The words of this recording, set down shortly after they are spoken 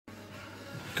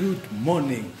Good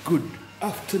morning, good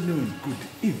afternoon, good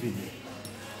evening,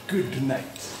 good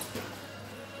night.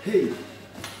 Hey,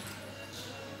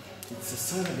 it's a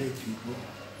Saturday, people.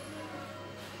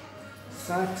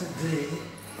 Saturday,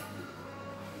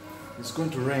 it's going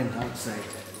to rain outside.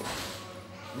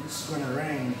 It's going to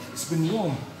rain. It's been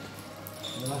warm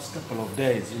in the last couple of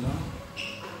days, you know.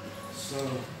 So, you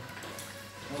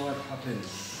know what happens?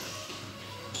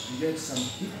 You get some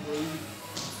heat wave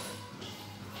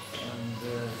and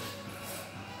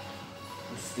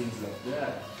things like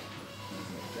that. Things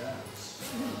like that.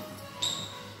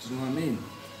 Do you know what I mean?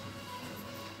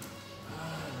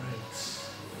 Alright.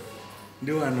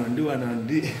 Do one.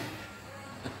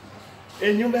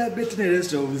 Enyumba ya Betyna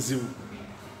rest of you.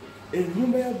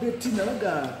 Enyumba ya Betyna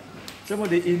laga.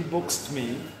 Somebody inboxed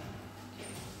me.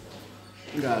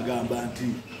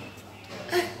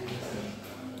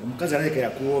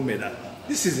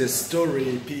 This is a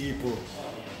story, people.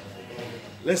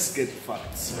 Let's get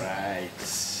facts right.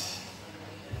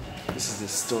 This is a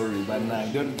story, but now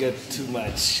don't get too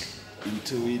much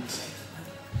into it.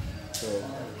 So,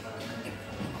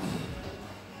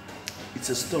 it's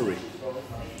a story.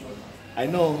 I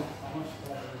know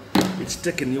it's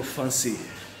taken your fancy.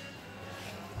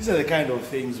 These are the kind of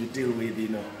things we deal with, you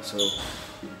know. So,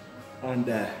 and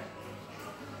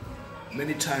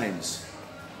many times,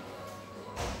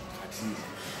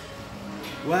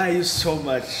 why are you so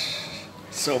much?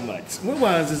 We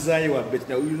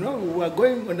know we are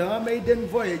going on our maiden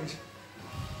voyage.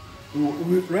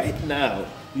 Right now,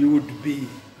 we would be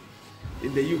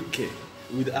in the UK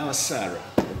with our Sarah,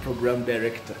 the program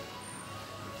director.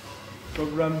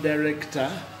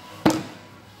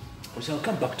 We shall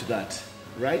come back to that,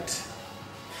 right?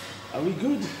 Are we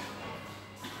good?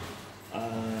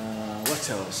 What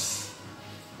else?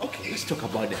 Okay, let's talk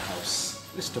about the house.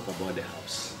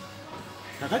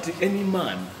 Nakati any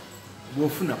man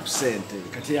wofuna kusente.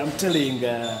 Kati I'm telling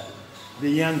the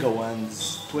younger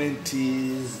ones,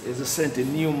 20s, as I said,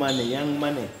 new money, young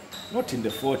money, not in the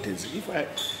 40s. If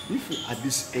at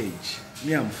this age,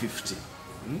 me I'm 50.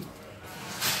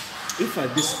 If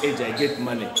at this age I get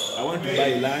money, I want to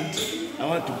buy land, I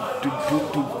want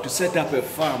to set up a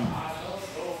farm.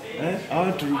 I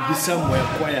want to be somewhere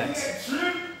quiet.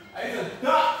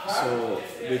 So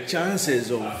the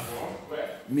chances of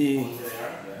me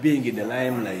being in the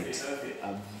limelight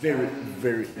are very,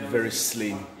 very, very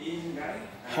slim.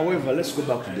 However, let's go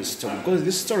back to this story, because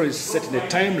this story is set in a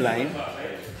timeline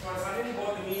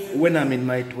when I'm in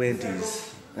my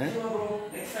 20s.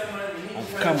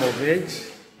 I've come of age,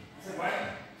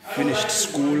 finished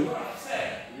school,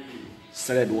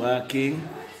 started working,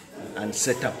 and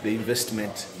set up the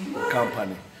investment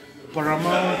company,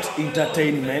 Paramount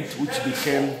Entertainment, which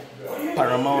became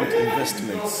Paramount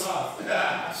Investments.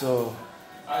 So,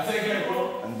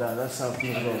 and that's how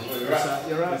things go.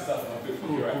 You're right.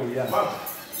 Cool, yeah.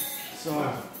 So,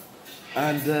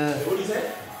 and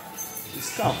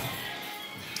it's tough.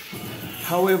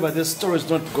 However, the story is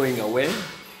not going away.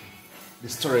 The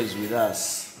story is with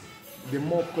us. The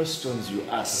more questions you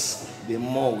ask, the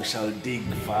more we shall dig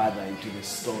further into the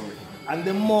story, and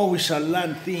the more we shall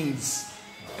learn things.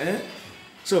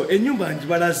 So, enyumba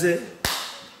njibalaze,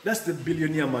 that's the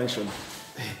billionaire mansion.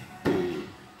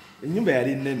 Enyumba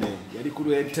yali nene, yali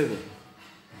kulu entebe.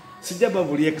 Sijaba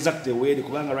buli exact way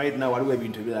kubanga right now waliwo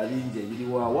ebintu ebirala bingi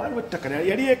ebiriwa. Waliwo ettaka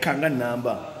yali ekanga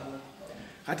namba.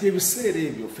 Kati ebiseera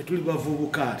ebyo ffe tuli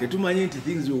bavubuka tetumanyi nti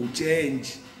things will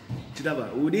change.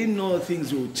 We didn't know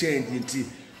things will change until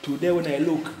today when I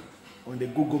look on the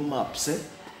Google Maps,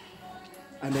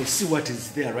 and I see what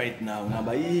is there right now.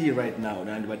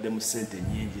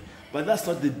 But that's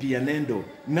not the be and end all.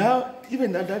 Now,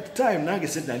 even at that time, that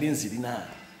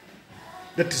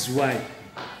is why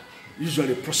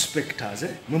usually prospectors,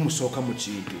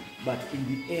 but in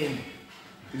the end,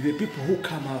 the people who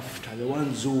come after, the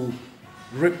ones who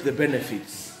reap the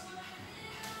benefits,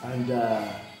 and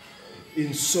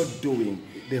in so doing,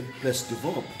 the place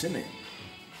developed, isn't it?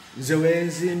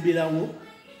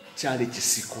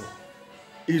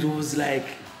 It was like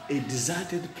a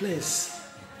deserted place.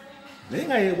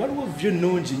 What have you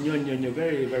known,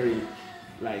 very, very,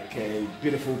 like a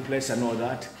beautiful place and all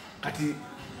that. Kati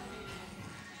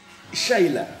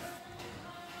Shaila,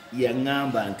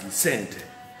 Yangamba and Sente,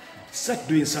 start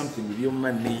doing something with your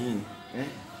money.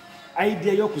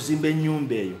 Idea yokuzimbe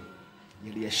nyumba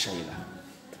yali ya Shaila.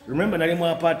 Remember nalimu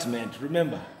apartment,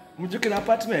 remember? Mujukira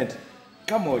apartment?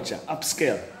 Kamocha,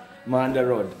 upscale, Mahanda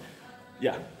Road.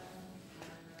 Yeah.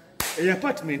 An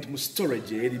apartment mu storage,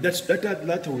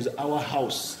 that was our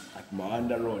house at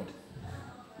Mahanda Road.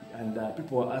 And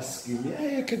people were asking me,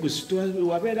 hey, Kegus,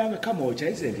 Kamocha,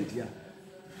 isn't it? Yeah.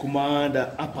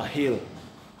 Commander Upper Hill,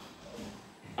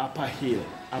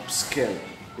 upscale.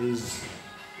 There's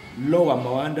Lower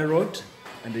Mawanda Road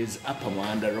and there's Upper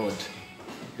Mawanda Road.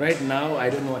 Right now,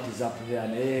 I don't know what is up there.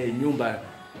 Nyumba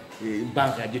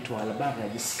bank ajitwala, bank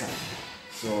ajiska.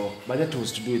 So, but that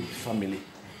was to do with the family.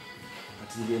 But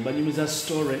the Mbanyumiza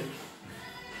story,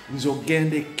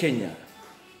 nzogende Kenya.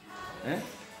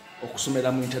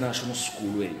 Okusomera mu international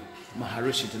school eyo,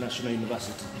 Maharishi International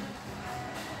University.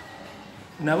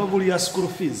 Nababuli school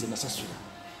fees nasasula.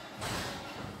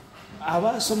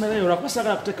 Abasomerayo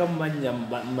lwakwasagala kuteeka mu mannya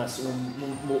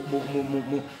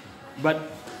but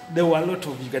there were a lot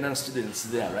of Ugandan students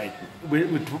there, right?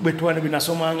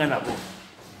 Binasomanga nabo.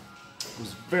 It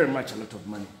was very much a lot of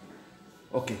money.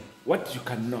 Okay, what you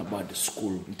can know about the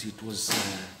school, it was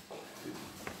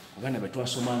abana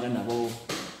betwasomanga nabo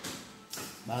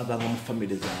baba mu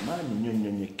family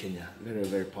z'amaanyi Kenya, very,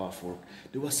 very powerful.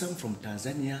 There were some from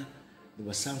Tanzania, there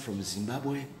were some from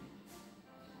Zimbabwe.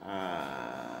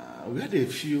 We had a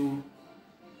few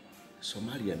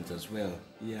Somalians as well.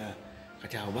 Yeah.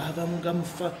 Kati abava mu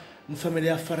family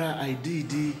ya Farah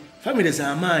IDD families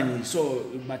are many. So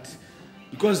but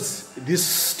because this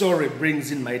story brings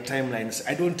in my timelines,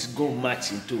 I don't go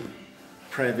much into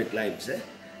private lives, to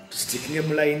sticking a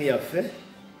line here,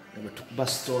 to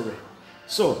story.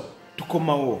 So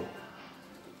tukomawo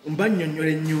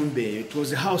mbanyonyole nyumbe, it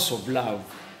was a house of love.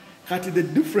 Kati the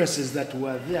differences that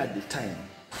were there at the time,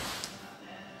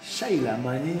 Shaila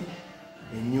mani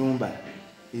enyumba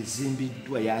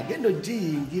ezimbiddwa yagenda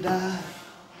ogiyingira.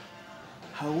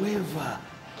 However,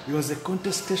 there was a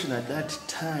contestation at that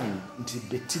time nti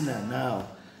Betyna now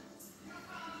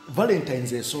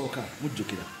Valentine's esooka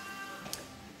mujjukira.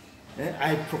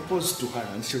 I proposed to her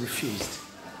and she refused.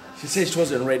 She said she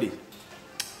wasn't ready.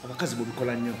 Abakazi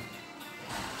mubikola nnyo.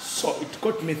 So it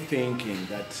got me thinking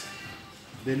that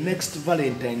the next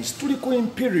Valentine's tuli ku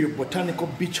Imperial Botanical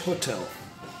Beach Hotel.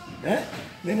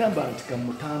 Nengamba nti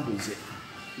kamutambuze.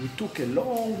 We took a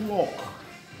long walk.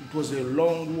 It was a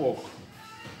long walk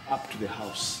up to the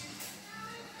house.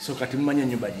 So kati mmanya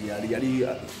nyumba yali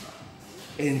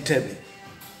Entebbe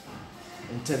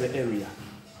area.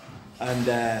 And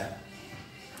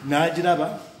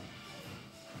najiraba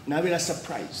nabera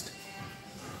surprised.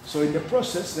 So in the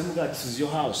process, then this is your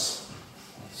house.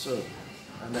 So,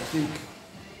 and I think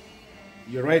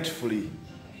you're rightfully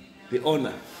the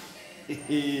owner.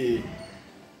 Hey,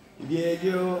 at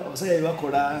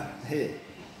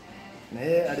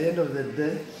the end of the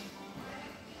day,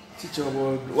 teacher,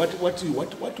 what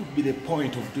would be the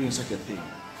point of doing such a thing?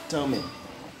 Tell me.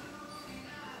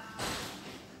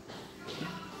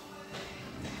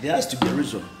 There has to be a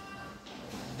reason,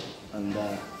 and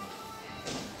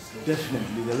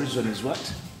definitely the reason is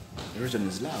what? The reason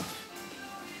is love.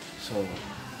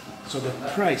 So the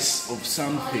price of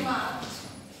something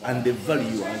and the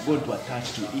value you are going to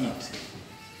attach to it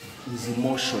is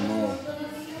emotional.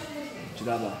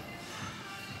 Chiraba.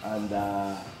 And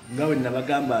ngawe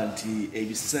nabagamba nti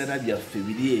ebiseera byaffe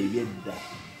biri ebyedda.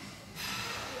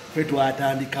 Ffe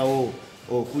twatandikawo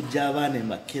okujja abaana e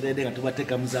Makerere nga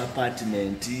tubateeka mu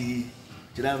apartment.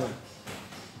 Kiraba.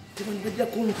 Bajja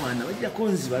kunkwana, bajja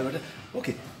kunziba.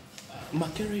 Okay.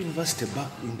 Makerere University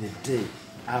back in the day,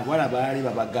 abawala baali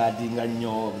babagadinga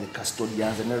nnyo, the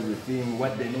custodians and everything,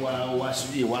 what they know,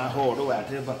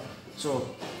 whatever. So,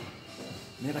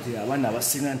 nekati abaana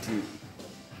abasinga nti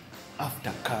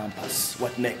after campus,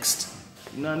 what next?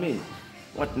 You know what I mean?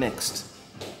 What next?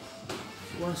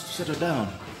 She wants to settle down.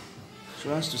 She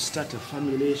wants to start a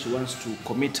family. She wants to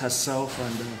commit herself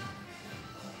and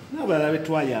nabala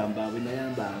betwayamba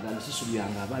benayamba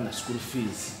nasusubyanga abaana school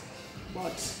fees.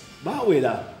 But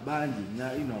bawera bangi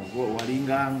na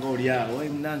walinga ngolya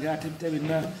nange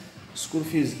atebina school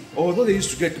fees, although they used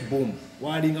to get boom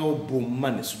walinga boom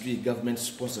money so government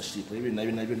sponsorship even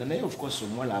na of course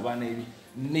omwala abaana ebi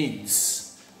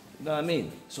needs, you know what I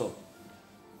mean? So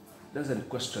doesn't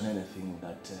question anything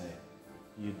that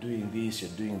you're doing this,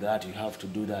 you're doing that, you have to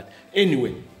do that.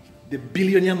 Anyway, the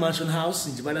billionaire mansion house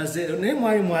in Jibalaze,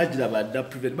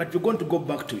 but we're going to go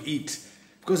back to it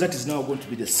because that is now going to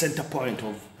be the center point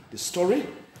of the story,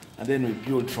 and then we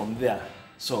build from there.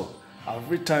 So I've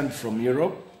returned from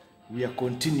Europe, we are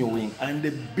continuing, and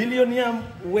the billionaire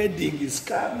wedding is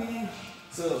coming.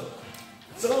 So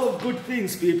it's all good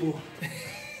things, people.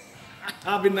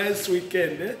 Have a nice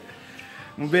weekend.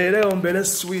 Mbere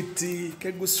sweetie,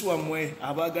 keguswa mwe,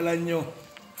 abagala nnyo.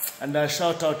 And I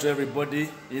shout out to everybody,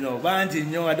 banji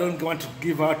nnyo, I don't want to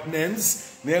give out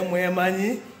names. Nemwe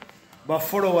manyi, but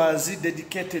followers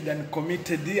dedicated and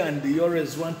committed, and you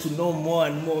always want to know more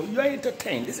and more. You are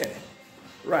entertained, isn't it?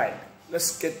 Right.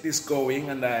 let's get this going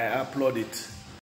and I upload it.